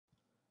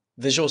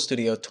Visual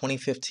Studio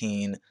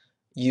 2015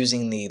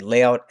 using the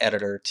layout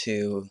editor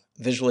to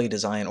visually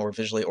design or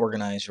visually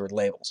organize your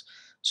labels.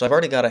 So I've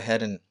already got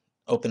ahead and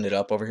opened it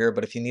up over here,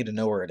 but if you need to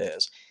know where it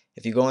is,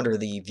 if you go under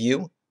the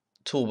View,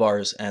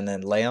 Toolbars, and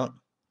then Layout,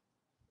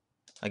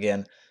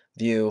 again,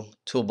 View,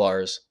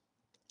 Toolbars,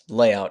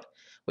 Layout,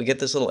 we get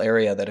this little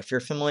area that if you're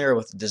familiar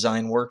with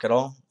design work at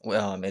all,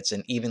 it's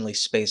an evenly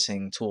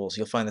spacing tools.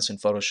 You'll find this in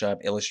Photoshop,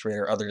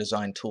 Illustrator, other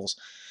design tools.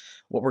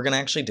 What we're going to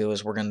actually do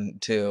is we're going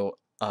to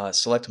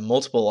select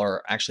multiple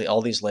or actually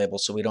all these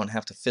labels so we don't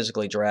have to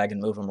physically drag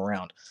and move them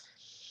around.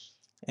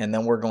 And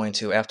then we're going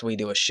to, after we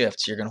do a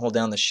shift, you're going to hold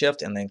down the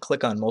shift and then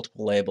click on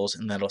multiple labels,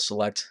 and that'll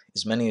select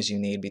as many as you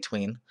need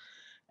between.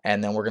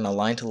 And then we're going to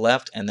align to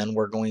left, and then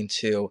we're going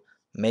to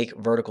make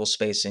vertical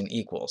spacing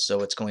equal.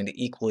 So it's going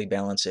to equally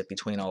balance it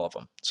between all of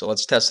them. So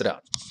let's test it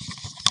out.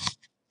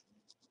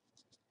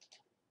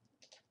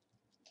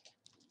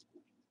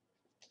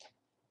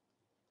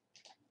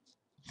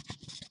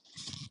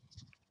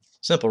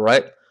 Simple,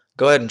 right?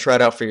 Go ahead and try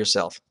it out for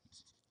yourself.